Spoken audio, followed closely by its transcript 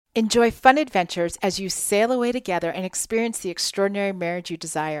Enjoy fun adventures as you sail away together and experience the extraordinary marriage you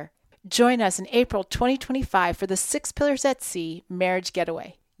desire. Join us in April 2025 for the Six Pillars at Sea Marriage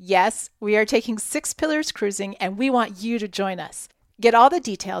Getaway. Yes, we are taking 6 Pillars cruising, and we want you to join us. Get all the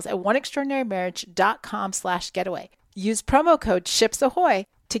details at oneextraordinarymarriage.com/getaway. Use promo code SHIPSAHOY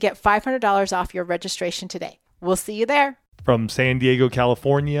to get $500 off your registration today. We'll see you there. From San Diego,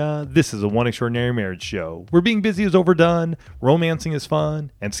 California, this is a One Extraordinary Marriage show, where being busy is overdone, romancing is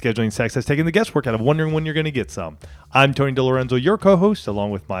fun, and scheduling sex has taken the guesswork out of wondering when you're going to get some. I'm Tony DeLorenzo, your co-host, along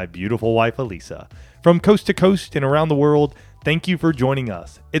with my beautiful wife, Elisa. From coast to coast and around the world, thank you for joining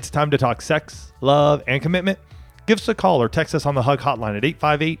us. It's time to talk sex, love, and commitment. Give us a call or text us on the HUG hotline at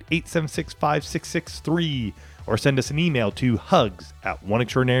 858-876-5663, or send us an email to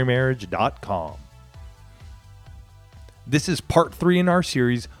hugs@oneextraordinarymarriage.com. This is part 3 in our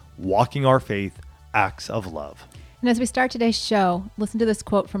series, Walking Our Faith, Acts of Love. And as we start today's show, listen to this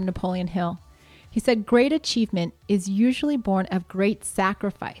quote from Napoleon Hill. He said, "Great achievement is usually born of great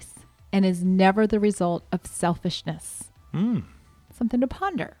sacrifice and is never the result of selfishness." Something to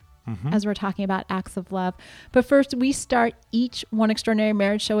ponder as we're talking about acts of love. But first, we start each One Extraordinary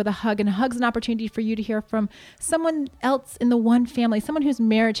Marriage show with a hug. And a hug's an opportunity for you to hear from someone else in the One family, someone whose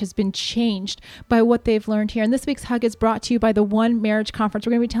marriage has been changed by what they've learned here. And this week's hug is brought to you by the One Marriage Conference.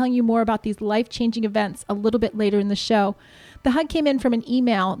 We're going to be telling you more about these life-changing events a little bit later in the show. The hug came in from an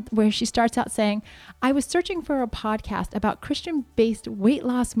email where she starts out saying, "I was searching for a podcast about Christian-based weight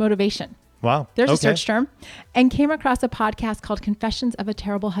loss motivation." Wow. There's a search term, and came across a podcast called Confessions of a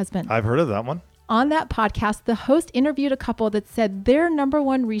Terrible Husband. I've heard of that one. On that podcast, the host interviewed a couple that said their number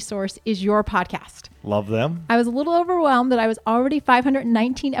one resource is your podcast. Love them. I was a little overwhelmed that I was already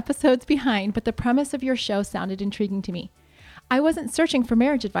 519 episodes behind, but the premise of your show sounded intriguing to me. I wasn't searching for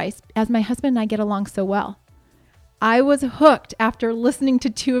marriage advice, as my husband and I get along so well. I was hooked after listening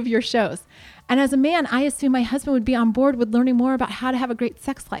to 2 of your shows. And as a man, I assumed my husband would be on board with learning more about how to have a great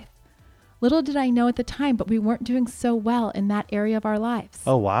sex life. Little did I know at the time, but we weren't doing so well in that area of our lives.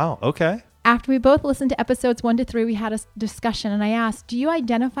 Oh, wow. Okay. After we both listened to episodes 1 to 3, we had a discussion, and I asked, "Do you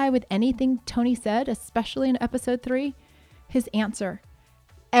identify with anything Tony said, especially in episode 3? His answer,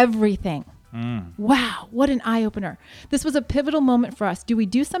 "Everything." Wow, what an eye-opener. This was a pivotal moment for us. Do we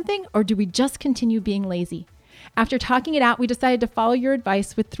do something, or do we just continue being lazy? After talking it out, we decided to follow your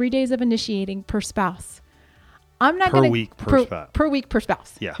advice with 3 days of initiating per spouse. I'm not Per week per spouse. Per week per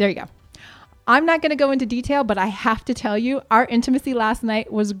spouse. Yeah. There you go. I'm not going to go into detail, but I have to tell you, our intimacy last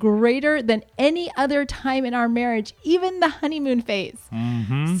night was greater than any other time in our marriage, even the honeymoon phase.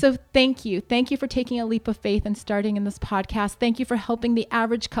 So thank you. Thank you for taking a leap of faith and starting in this podcast. Thank you for helping the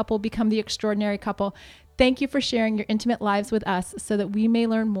average couple become the extraordinary couple. Thank you for sharing your intimate lives with us so that we may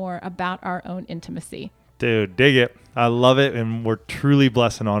learn more about our own intimacy. Dude, dig it. I love it. And we're truly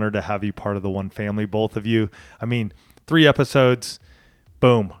blessed and honored to have you part of the One family, both of you. I mean, 3 episodes,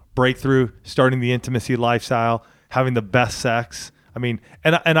 boom. Breakthrough, starting the intimacy lifestyle, having the best sex. I mean,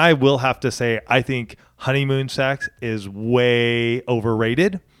 and I will have to say, I think honeymoon sex is way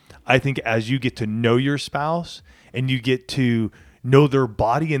overrated. I think as you get to know your spouse and you get to know their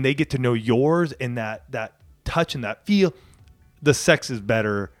body and they get to know yours, and that touch and that feel, the sex is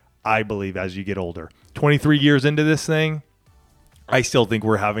better, I believe, as you get older. 23 years into this thing, I still think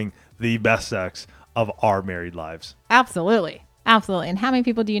we're having the best sex of our married lives. Absolutely. Absolutely. And how many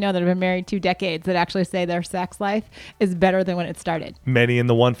people do you know that have been married 2 decades that actually say their sex life is better than when it started? Many in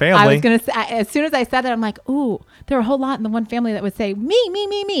the One family. I was going to say, as soon as I said that, I'm like, ooh, there are a whole lot in the One family that would say me, me,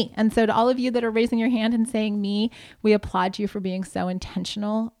 me, me. And so to all of you that are raising your hand and saying me, we applaud you for being so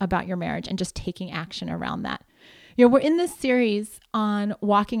intentional about your marriage and just taking action around that. You know, we're in this series on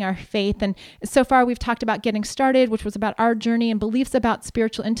walking our faith. And so far we've talked about getting started, which was about our journey and beliefs about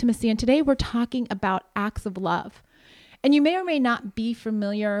spiritual intimacy. And today we're talking about acts of love. And you may or may not be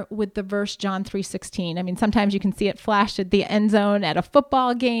familiar with the verse John 3:16. I mean, sometimes you can see it flashed at the end zone at a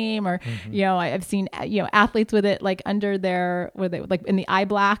football game, or you know, I've seen athletes with it like under their, like in the eye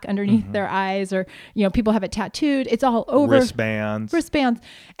black underneath their eyes, or people have it tattooed. It's all over wristbands.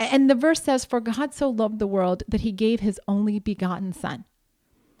 And the verse says, "For God so loved the world that He gave His only begotten Son."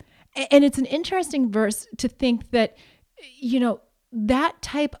 And it's an interesting verse to think that that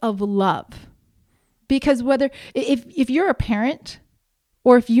type of love. Because if you're a parent,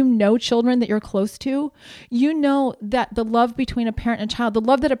 or if you know children that you're close to, you know that the love between a parent and a child, the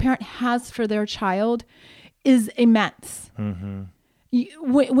love that a parent has for their child is immense. Mm-hmm.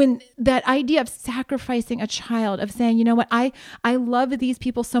 When that idea of sacrificing a child, of saying, you know what, I love these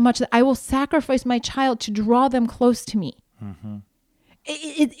people so much that I will sacrifice my child to draw them close to me. Mm-hmm.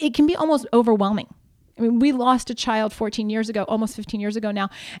 It can be almost overwhelming. I mean, we lost a child 14 years ago, almost 15 years ago now.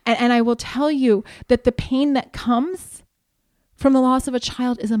 And I will tell you that the pain that comes from the loss of a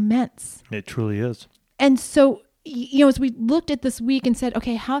child is immense. It truly is. And so, as we looked at this week and said,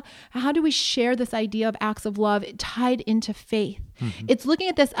 okay, how do we share this idea of acts of love tied into faith? Mm-hmm. It's looking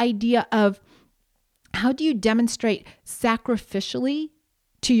at this idea of how do you demonstrate sacrificially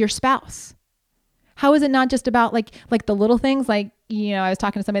to your spouse? How is it not just about like the little things? Like, I was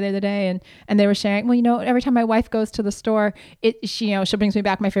talking to somebody the other day and they were sharing, well, every time my wife goes to the store, she brings me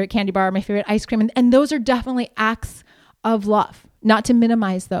back my favorite candy bar, my favorite ice cream. And those are definitely acts of love, not to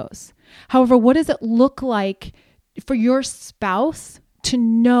minimize those. However, what does it look like for your spouse to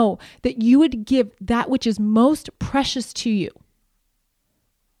know that you would give that which is most precious to you,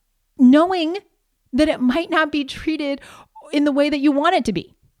 knowing that it might not be treated in the way that you want it to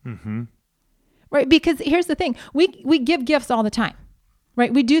be? Mm-hmm. Right? Because here's the thing. We give gifts all the time,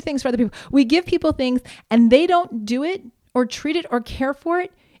 right? We do things for other people. We give people things and they don't do it or treat it or care for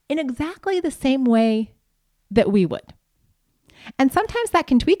it in exactly the same way that we would. And sometimes that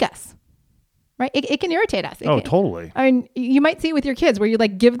can tweak us, right? It can irritate us. Totally. I mean, you might see it with your kids where you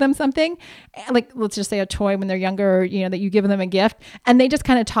give them something, like let's just say a toy when they're younger, that you give them a gift and they just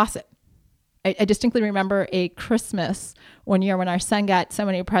kind of toss it. I distinctly remember a Christmas one year when our son got so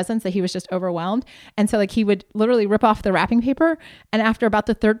many presents that he was just overwhelmed. And so he would literally rip off the wrapping paper. And after about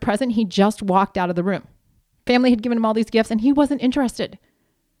the third present, he just walked out of the room. Family had given him all these gifts and he wasn't interested.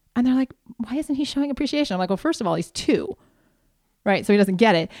 And they're like, why isn't he showing appreciation? I'm like, well, first of all, he's 2, right? So he doesn't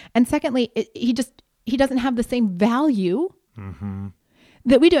get it. And secondly, he doesn't have the same value mm-hmm.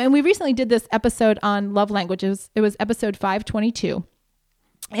 that we do. And we recently did this episode on love languages. It was episode 522.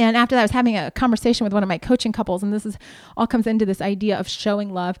 And after that, I was having a conversation with one of my coaching couples, and this all comes into this idea of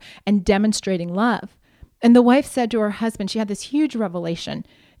showing love and demonstrating love. And the wife said to her husband, she had this huge revelation.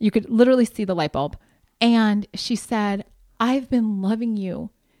 You could literally see the light bulb. And she said, I've been loving you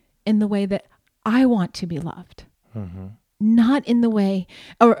in the way that I want to be loved, mm-hmm. not in the way,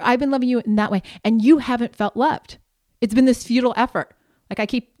 or I've been loving you in that way, and you haven't felt loved. It's been this futile effort. I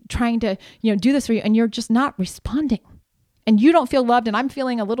keep trying to, do this for you, and you're just not responding. And you don't feel loved, and I'm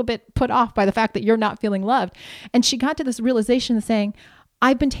feeling a little bit put off by the fact that you're not feeling loved. And she got to this realization of saying,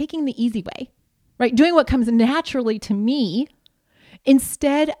 I've been taking the easy way, right? Doing what comes naturally to me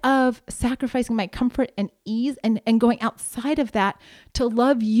instead of sacrificing my comfort and ease and going outside of that to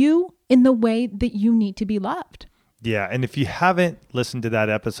love you in the way that you need to be loved. Yeah. And if you haven't listened to that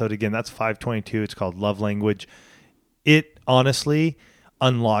episode, again, that's 522. It's called Love Language. It honestly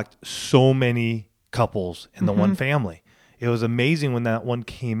unlocked so many couples in the mm-hmm. one family. It was amazing when that one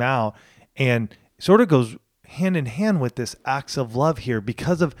came out, and sort of goes hand in hand with this acts of love here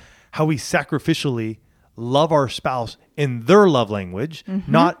because of how we sacrificially love our spouse in their love language,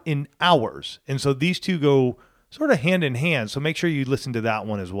 mm-hmm. not in ours. And so these two go sort of hand in hand. So make sure you listen to that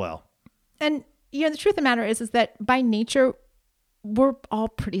one as well. And the truth of the matter is that by nature, we're all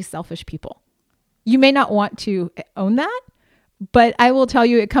pretty selfish people. You may not want to own that, but I will tell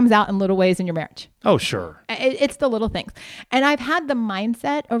you, it comes out in little ways in your marriage. Oh, sure. It's the little things. And I've had the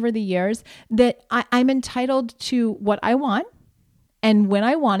mindset over the years that I'm entitled to what I want and when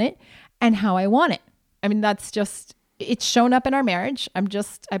I want it and how I want it. I mean, it's shown up in our marriage.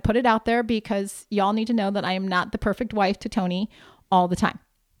 I put it out there because y'all need to know that I am not the perfect wife to Tony all the time.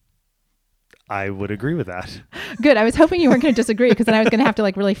 I would agree with that. Good. I was hoping you weren't going to disagree because then I was going to have to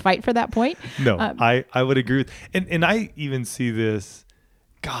really fight for that point. No, I would agree with, and I even see this,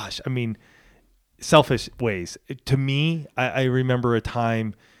 selfish ways. To me, I remember a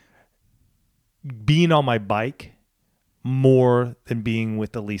time being on my bike more than being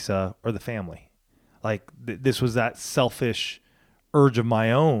with Elisa or the family. This was that selfish urge of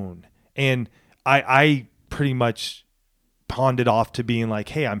my own. And I pretty much pawned it off to being like,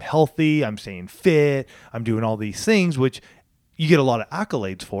 hey, I'm healthy, I'm staying fit, I'm doing all these things, which you get a lot of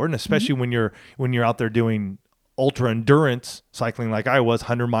accolades for. And especially mm-hmm. when you're out there doing ultra endurance cycling like I was,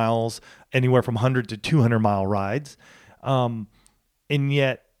 100 miles, anywhere from 100 to 200 mile rides. And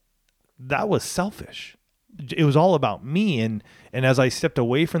yet that was selfish. It was all about me. And as I stepped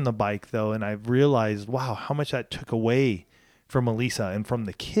away from the bike though, and I've realized, wow, how much that took away from Elisa and from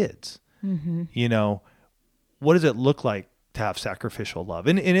the kids, mm-hmm. What does it look like to have sacrificial love?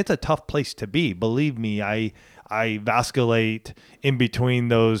 And it's a tough place to be. Believe me, I vacillate in between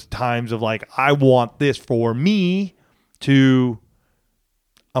those times of I want this for me to,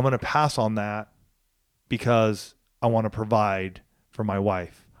 I'm going to pass on that because I want to provide for my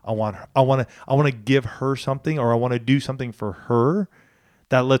wife. I want to give her something, or I want to do something for her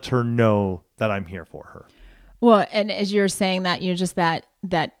that lets her know that I'm here for her. Well, and as you're saying that, just that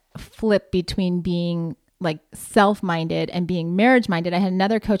flip between being like self-minded and being marriage-minded. I had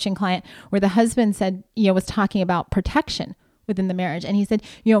another coaching client where the husband said, was talking about protection within the marriage. And he said,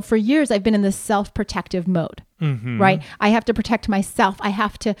 for years I've been in this self-protective mode, right? I have to protect myself. I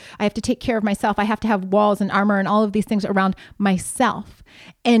have to take care of myself. I have to have walls and armor and all of these things around myself.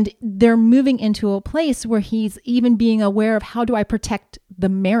 And they're moving into a place where he's even being aware of, how do I protect the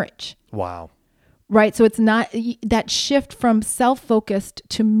marriage? Wow. Right. So it's not that shift from self-focused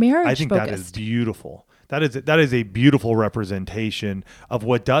to marriage I think focused. that is beautiful. That is a beautiful representation of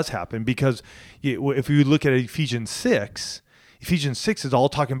what does happen, because if you look at Ephesians 6 is all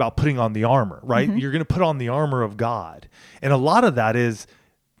talking about putting on the armor, right? You're going to put on the armor of God. And a lot of that is,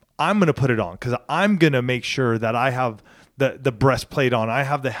 I'm going to put it on because I'm going to make sure that I have the breastplate on, I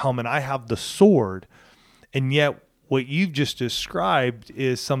have the helmet, I have the sword. And yet what you've just described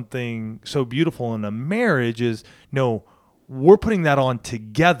is something so beautiful in a marriage is, no, we're putting that on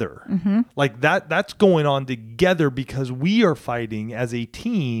together. Like that's going on together because we are fighting as a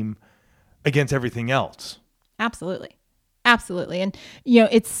team against everything else. Absolutely. Absolutely. And,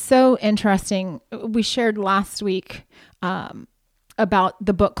 it's so interesting. We shared last week about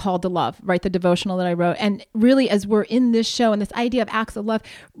the book Called to Love, right? The devotional that I wrote. And really, as we're in this show and this idea of acts of love,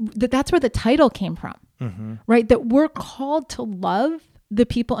 that's where the title came from, right? That we're called to love the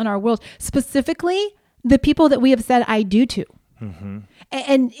people in our world, specifically the people that we have said I do to.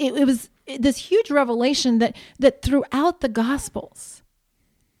 And it was this huge revelation that throughout the Gospels,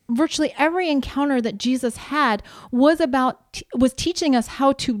 virtually every encounter that Jesus had was teaching us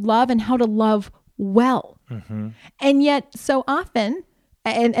how to love and how to love well. And yet so often,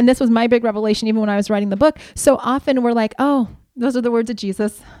 and this was my big revelation even when I was writing the book, so often we're like, oh, those are the words of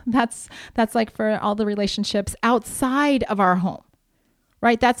Jesus. That's like for all the relationships outside of our home.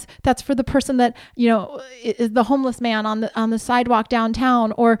 Right. That's for the person that, is the homeless man on the sidewalk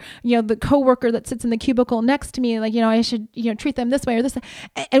downtown, or, the coworker that sits in the cubicle next to me. Like, I should, treat them this way or this.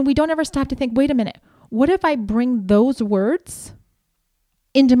 And we don't ever stop to think, wait a minute, what if I bring those words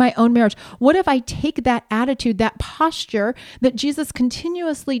into my own marriage? What if I take that attitude, that posture that Jesus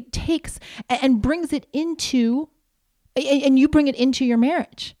continuously takes and brings it into, and you bring it into your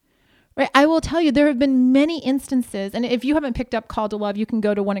marriage? Right. I will tell you, there have been many instances, and if you haven't picked up Call to Love, you can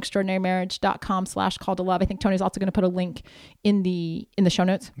go to oneextraordinarymarriage.com/call to love. I think Tony's also going to put a link in the show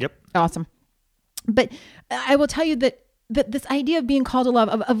notes. Yep. Awesome. But I will tell you that this idea of being called to love,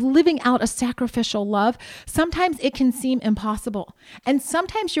 of living out a sacrificial love, sometimes it can seem impossible. And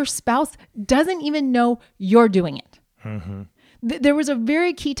sometimes your spouse doesn't even know you're doing it. There was a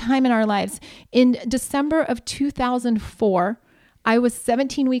very key time in our lives. In December of 2004, I was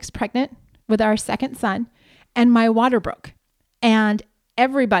 17 weeks pregnant with our second son, and my water broke. And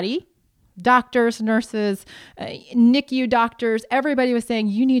everybody, doctors, nurses, NICU doctors, everybody was saying,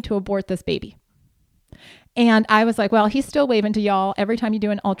 you need to abort this baby. And I was like, well, he's still waving to y'all every time you do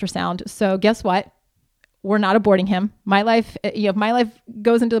an ultrasound. So guess what? We're not aborting him. My life, if my life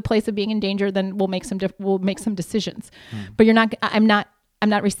goes into the place of being in danger, then we'll make some decisions. But I'm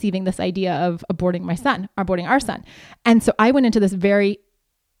not receiving this idea of aborting our son. And so I went into this very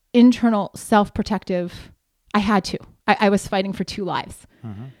internal self-protective, I was fighting for two lives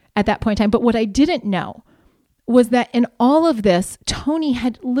at that point in time. But what I didn't know was that in all of this, Tony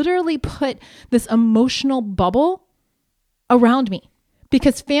had literally put this emotional bubble around me.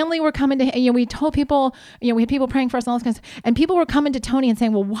 Because family were coming to, we told people, we had people praying for us and all this kind of stuff. And people were coming to Tony and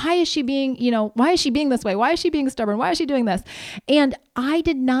saying, well, why is she being this way? Why is she being stubborn? Why is she doing this? And I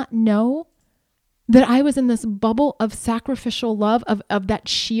did not know that I was in this bubble of sacrificial love, of that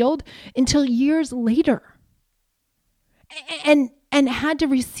shield, until years later. And had to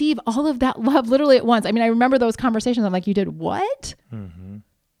receive all of that love literally at once. I mean, I remember those conversations. I'm like, you did what?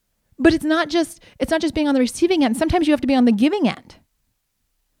 But it's not just being on the receiving end. Sometimes you have to be on the giving end.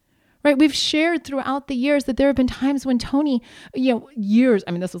 Right. We've shared throughout the years that there have been times when Tony, years,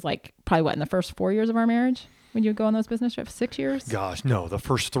 I mean, this was like probably in the first 4 years of our marriage when you go on those business trips, 6 years? Gosh, no, the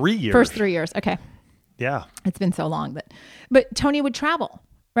first 3 years. First 3 years. Okay. Yeah. It's been so long, but Tony would travel,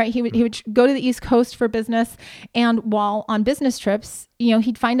 right? He would go to the East Coast for business. And while on business trips,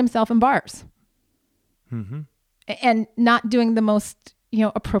 he'd find himself in bars and not doing the most,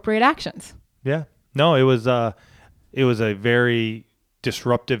 appropriate actions. Yeah. No, it was a very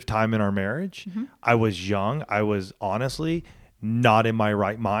disruptive time in our marriage. I was young. I was honestly not in my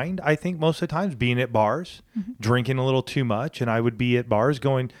right mind. I think most of the times being at bars, drinking a little too much. And I would be at bars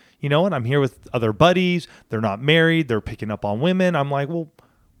going, you know what? I'm here with other buddies. They're not married. They're picking up on women. I'm like, well,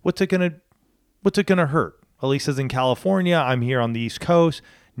 what's it going to hurt? Elisa's in California. I'm here on the East Coast.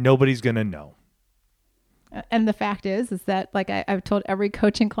 Nobody's going to know. And the fact is that like I've told every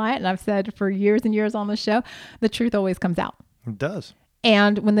coaching client, and I've said for years and years on the show, the truth always comes out. It does.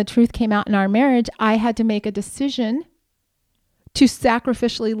 And when the truth came out in our marriage, I had to make a decision to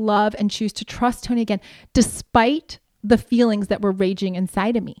sacrificially love and choose to trust Tony again, despite the feelings that were raging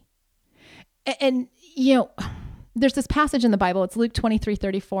inside of me. And, you know, there's this passage in the Bible, it's Luke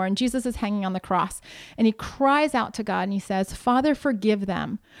 23:34, and Jesus is hanging on the cross and he cries out to God and he says, Father, forgive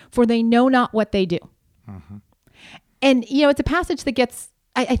them, for they know not what they do. Mm-hmm. And, you know, it's a passage that gets,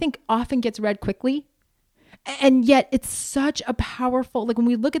 I think often gets read quickly. And yet it's such a powerful, like when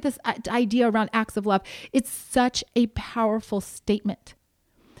we look at this idea around acts of love, it's such a powerful statement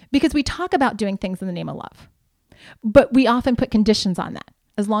because we talk about doing things in the name of love, but we often put conditions on that.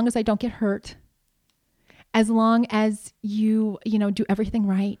 As long as I don't get hurt, as long as you do everything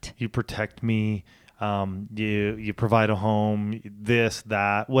right. You protect me. You provide a home, this,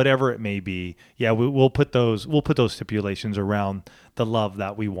 that, whatever it may be. Yeah, we'll put those stipulations around the love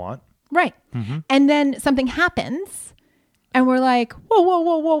that we want. Right. Mm-hmm. And then something happens and we're like,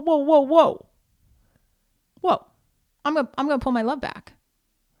 whoa. I'm going to pull my love back.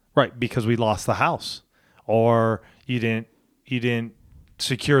 Right. Because we lost the house or you didn't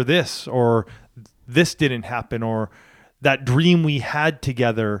secure this or this didn't happen or that dream we had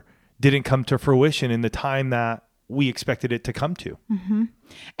together didn't come to fruition in the time that we expected it to come to. Mm-hmm.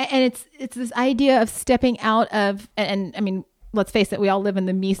 And it's this idea of stepping out of, and I mean, let's face it, we all live in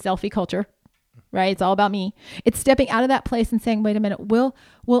the me selfie culture, right? It's all about me. It's stepping out of that place and saying, wait a minute, will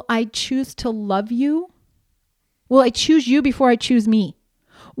I choose to love you? Will I choose you before I choose me?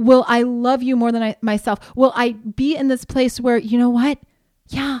 Will I love you more than myself? Will I be in this place where, you know what?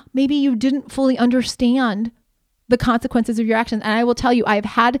 Yeah, maybe you didn't fully understand the consequences of your actions. And I will tell you, I've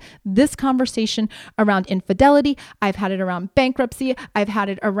had this conversation around infidelity. I've had it around bankruptcy. I've had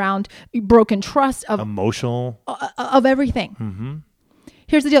it around broken trust of emotional of everything. Mm-hmm.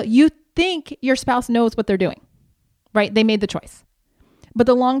 Here's the deal. You think your spouse knows what they're doing, right? They made the choice, but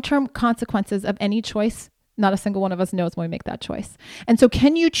the long-term consequences of any choice, not a single one of us knows when we make that choice. And so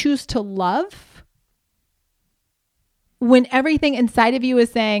can you choose to love when everything inside of you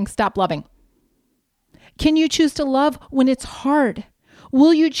is saying, stop loving? Can you choose to love when it's hard?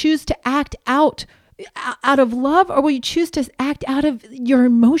 Will you choose to act out of love, or will you choose to act out of your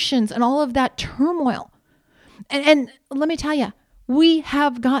emotions and all of that turmoil? And let me tell you, we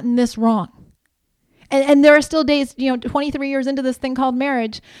have gotten this wrong. And there are still days, 23 years into this thing called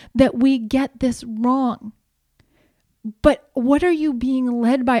marriage, that we get this wrong. But what are you being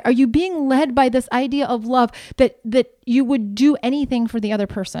led by? Are you being led by this idea of love that you would do anything for the other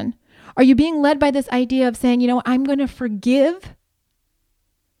person? Are you being led by this idea of saying, I'm going to forgive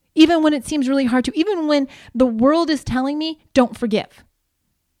even when it seems really hard to, even when the world is telling me don't forgive?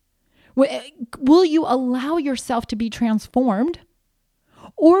 Will you allow yourself to be transformed,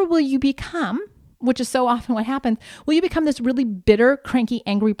 or will you become, which is so often what happens, will you become this really bitter, cranky,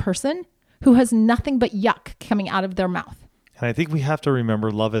 angry person who has nothing but yuck coming out of their mouth? And I think we have to remember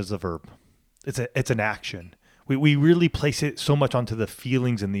love is a verb. It's an action. We really place it so much onto the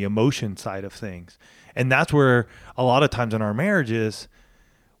feelings and the emotion side of things. And that's where a lot of times in our marriages,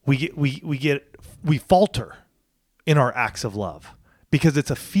 we falter in our acts of love because it's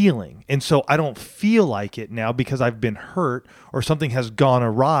a feeling. And so I don't feel like it now because I've been hurt or something has gone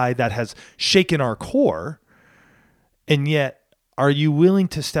awry that has shaken our core. And yet, are you willing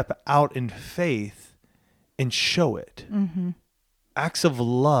to step out in faith and show it? Mm-hmm. Acts of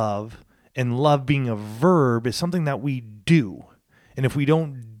love, and love being a verb, is something that we do. And if we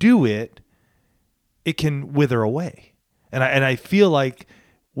don't do it, it can wither away. And I feel like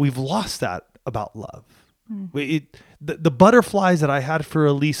we've lost that about love. Mm. The butterflies that I had for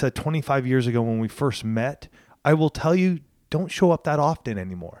Elisa 25 years ago when we first met, I will tell you, don't show up that often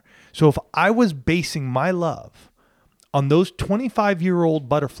anymore. So if I was basing my love on those 25-year-old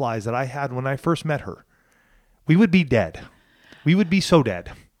butterflies that I had when I first met her, we would be dead. We would be so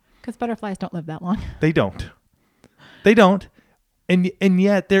dead. Because butterflies don't live that long. They don't. And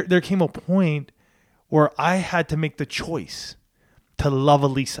yet there came a point where I had to make the choice to love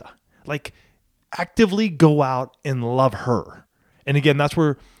Elisa. Like, actively go out and love her. And again, that's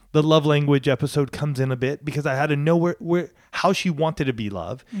where the love language episode comes in a bit, because I had to know where how she wanted to be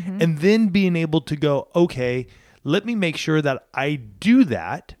loved. Mm-hmm. And then being able to go, okay, let me make sure that I do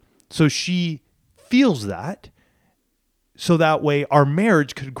that so she feels that, so that way our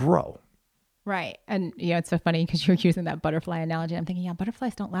marriage could grow. Right. And it's so funny because you're using that butterfly analogy. I'm thinking,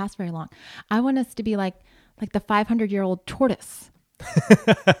 butterflies don't last very long. I want us to be like the 500-year-old tortoise.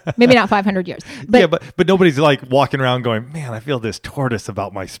 Maybe not 500 years. But yeah, but nobody's like walking around going, man, I feel this tortoise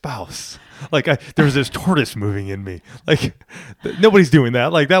about my spouse. Like there's this tortoise moving in me. Like nobody's doing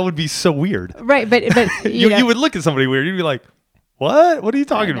that. Like that would be so weird. right. But You would look at somebody weird. You'd be like, what are you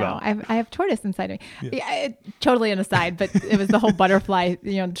talking about? I have tortoise inside of me. Yeah, totally an aside, but it was the whole butterfly,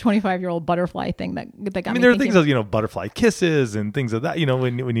 the 25-year-old butterfly thing that got me there are thinking. things of, butterfly kisses and things of that,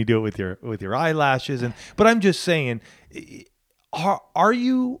 when you do it with your eyelashes. But I'm just saying, are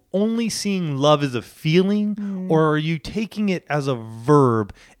you only seeing love as a feeling, or are you taking it as a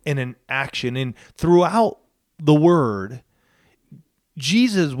verb and an action? And throughout the word,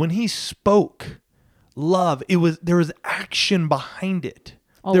 Jesus, when he spoke love, there was action behind it.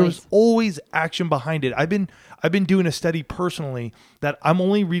 Always. There was always action behind it. I've been doing a study personally that I'm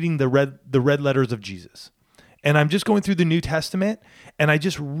only reading the red letters of Jesus. And I'm just going through the New Testament and I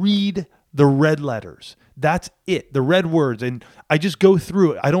just read the red letters. That's it. The red words. And I just go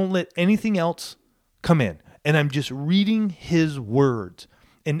through it. I don't let anything else come in. And I'm just reading his words.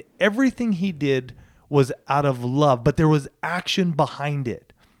 And everything he did was out of love, but there was action behind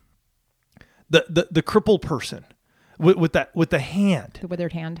it. The crippled person with the hand, The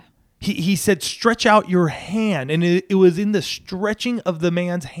withered hand. He said, stretch out your hand. And it was in the stretching of the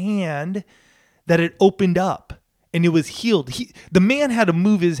man's hand that it opened up and it was healed. The man had to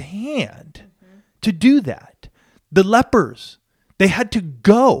move his hand to do that. The lepers, they had to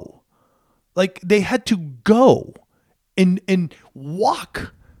go. Like they had to go and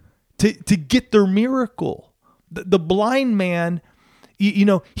walk to get their miracle. The blind man, he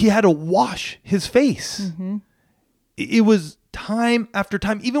had to wash his face. It was time after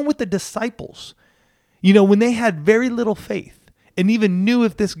time, even with the disciples, when they had very little faith and even knew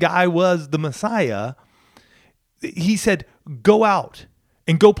if this guy was the Messiah, he said, go out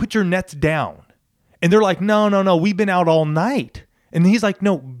and go put your nets down. And they're like, no, we've been out all night. And he's like,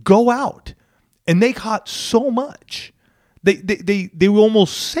 no, go out. And they caught so much. They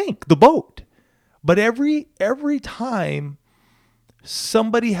almost sank the boat. But every time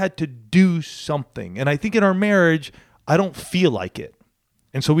somebody had to do something. And I think in our marriage, I don't feel like it.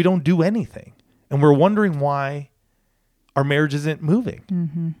 And so we don't do anything. And we're wondering why our marriage isn't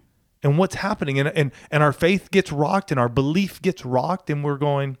moving. And what's happening. And our faith gets rocked and our belief gets rocked. And we're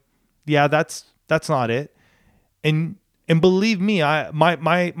going, yeah, that's not it. And believe me,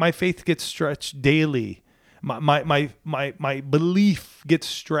 my faith gets stretched daily. My belief gets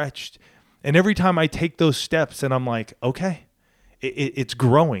stretched. And every time I take those steps and I'm like, okay, it's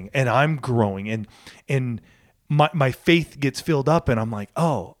growing and I'm growing and my faith gets filled up and I'm like,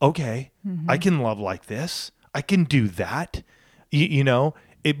 oh, okay, I can love like this. I can do that.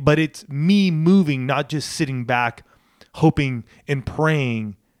 But it's me moving, not just sitting back, hoping and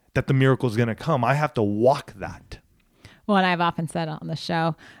praying that the miracle is going to come. I have to walk that. Well, and I've often said on the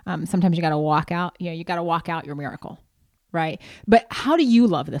show, sometimes you got to walk out, you got to walk out your miracle, right? But how do you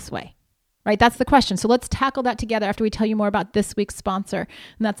love this way? Right? That's the question. So let's tackle that together after we tell you more about this week's sponsor.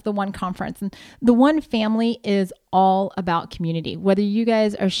 And that's the One Conference. And the One Family is all about community. Whether you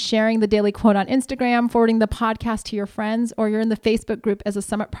guys are sharing the daily quote on Instagram, forwarding the podcast to your friends, or you're in the Facebook group as a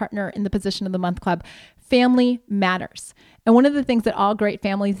Summit partner in the Position of the Month Club, family matters. And one of the things that all great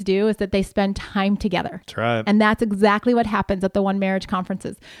families do is that they spend time together. That's right. And that's exactly what happens at the One Marriage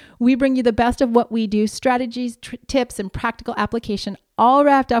Conferences. We bring you the best of what we do, strategies, tips, and practical application, all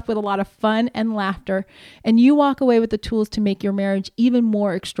wrapped up with a lot of fun and laughter. And you walk away with the tools to make your marriage even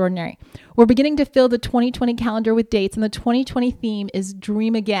more extraordinary. We're beginning to fill the 2020 calendar with dates, and the 2020 theme is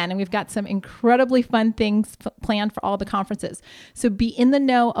Dream Again. And we've got some incredibly fun things planned for all the conferences. So be in the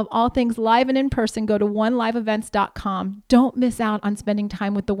know of all things live and in person. Go to oneliveevents.com. Don't miss out on spending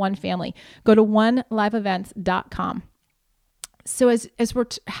time with the One Family. Go to oneliveevents.com. So as we're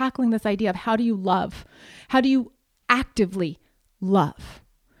tackling this idea of how do you love, how do you actively love,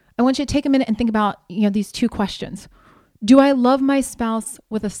 I want you to take a minute and think about these two questions. Do I love my spouse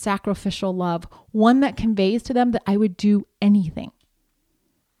with a sacrificial love, one that conveys to them that I would do anything,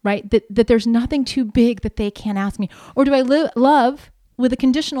 right? That there's nothing too big that they can't ask me? Or do I love with a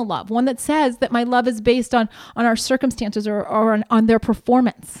conditional love, one that says that my love is based on our circumstances or on their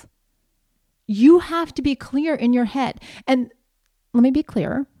performance? You have to be clear in your head. And let me be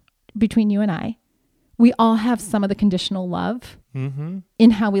clear, between you and I, we all have some of the conditional love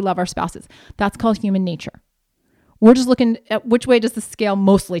in how we love our spouses. That's called human nature. We're just looking at which way does the scale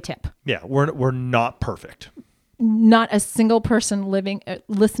mostly tip. Yeah, we're not perfect. Not a single person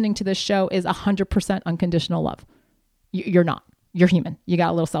listening to this show is 100% unconditional love. You're not. You're human. You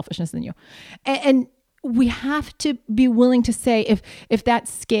got a little selfishness in you. And we have to be willing to say if that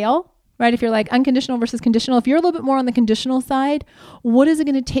scale, right? If you're like unconditional versus conditional, if you're a little bit more on the conditional side, what is it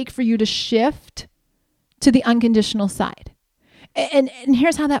going to take for you to shift to the unconditional side? And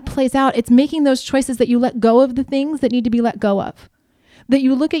here's how that plays out. It's making those choices that you let go of the things that need to be let go of. That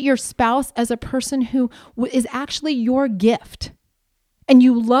you look at your spouse as a person who is actually your gift. And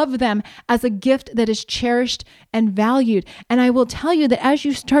you love them as a gift that is cherished and valued. And I will tell you that as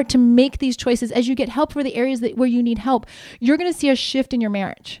you start to make these choices, as you get help for the areas where you need help, you're going to see a shift in your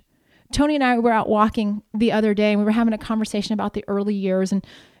marriage. Tony and I were out walking the other day, and we were having a conversation about the early years. And,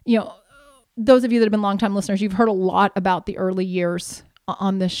 those of you that have been longtime listeners, you've heard a lot about the early years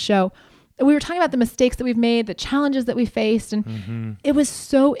on this show. We were talking about the mistakes that we've made, the challenges that we faced. And it was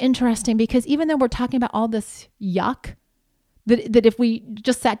so interesting because even though we're talking about all this yuck, that if we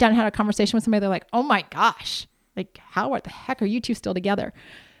just sat down and had a conversation with somebody, they're like, oh my gosh, like how the heck are you two still together?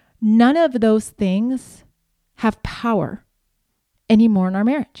 None of those things have power anymore in our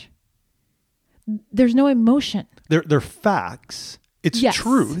marriage. There's no emotion. They're facts. It's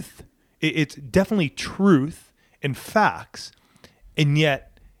truth. It's definitely truth and facts. And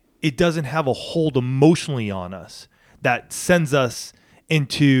yet it doesn't have a hold emotionally on us that sends us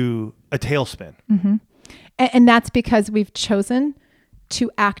into a tailspin. Mm-hmm. And that's because we've chosen to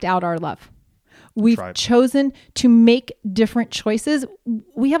act out our love. We've chosen to make different choices.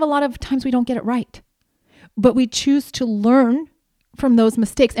 We have a lot of times we don't get it right, but we choose to learn from those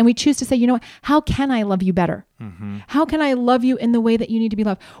mistakes. And we choose to say, you know what, how can I love you better? Mm-hmm. How can I love you in the way that you need to be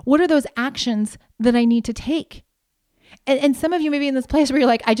loved? What are those actions that I need to take? And some of you may be in this place where you're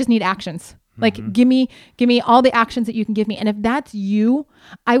like, I just need actions. Like, give me all the actions that you can give me. And if that's you,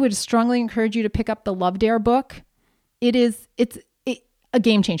 I would strongly encourage you to pick up the Love Dare book. It's a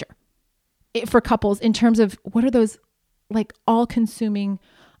game changer for couples in terms of what are those like all-consuming,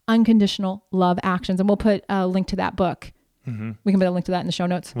 unconditional love actions. And we'll put a link to that book. Mm-hmm. We can put a link to that in the show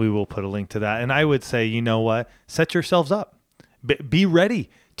notes. We will put a link to that. And I would say, you know what? Set yourselves up. Be ready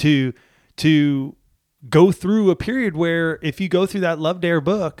to go through a period where if you go through that Love Dare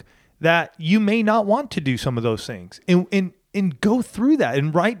book, that you may not want to do some of those things, and go through that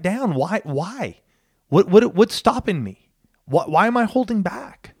and write down why, what's stopping me? Why am I holding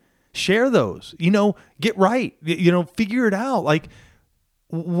back? Share those, get right, figure it out. Like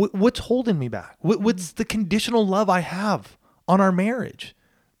what's holding me back? What's the conditional love I have on our marriage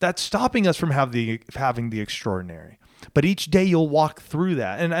that's stopping us from having the extraordinary? But each day you'll walk through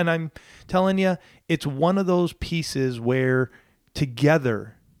that. And I'm telling you, it's one of those pieces where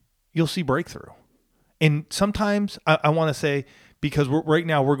together you'll see breakthrough. And sometimes I want to say, because right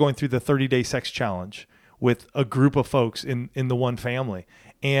now we're going through the 30-day sex challenge with a group of folks in the one family.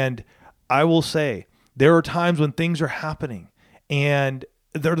 And I will say there are times when things are happening and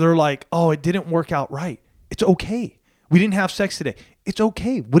they're like, oh, it didn't work out right. It's okay. We didn't have sex today. It's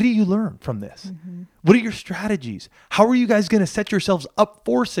okay. What do you learn from this? Mm-hmm. What are your strategies? How are you guys going to set yourselves up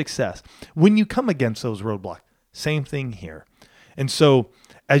for success when you come against those roadblocks? Same thing here. And so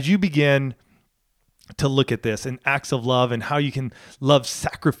as you begin to look at this and acts of love and how you can love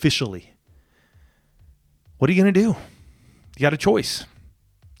sacrificially, what are you going to do? You got a choice.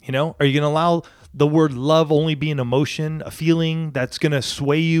 Are you going to allow the word love only be an emotion, a feeling that's going to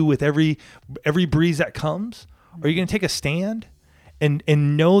sway you with every breeze that comes? Or are you going to take a stand and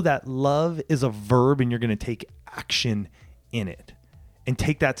know that love is a verb and you're going to take action in it and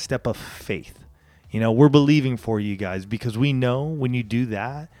take that step of faith? We're believing for you guys because we know when you do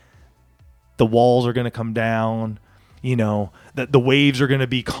that, the walls are going to come down, that the waves are going to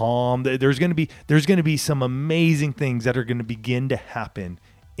be calm. There's going to be some amazing things that are going to begin to happen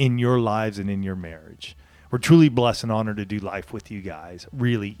in your lives and in your marriage. We're truly blessed and honored to do life with you guys,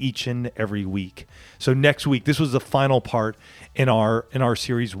 really, each and every week. So next week, this was the final part in our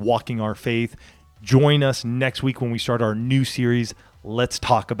series, Walking Our Faith. Join us next week when we start our new series, Let's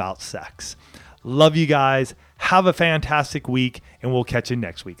Talk About Sex. Love you guys. Have a fantastic week, and we'll catch you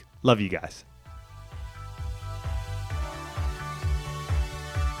next week. Love you guys.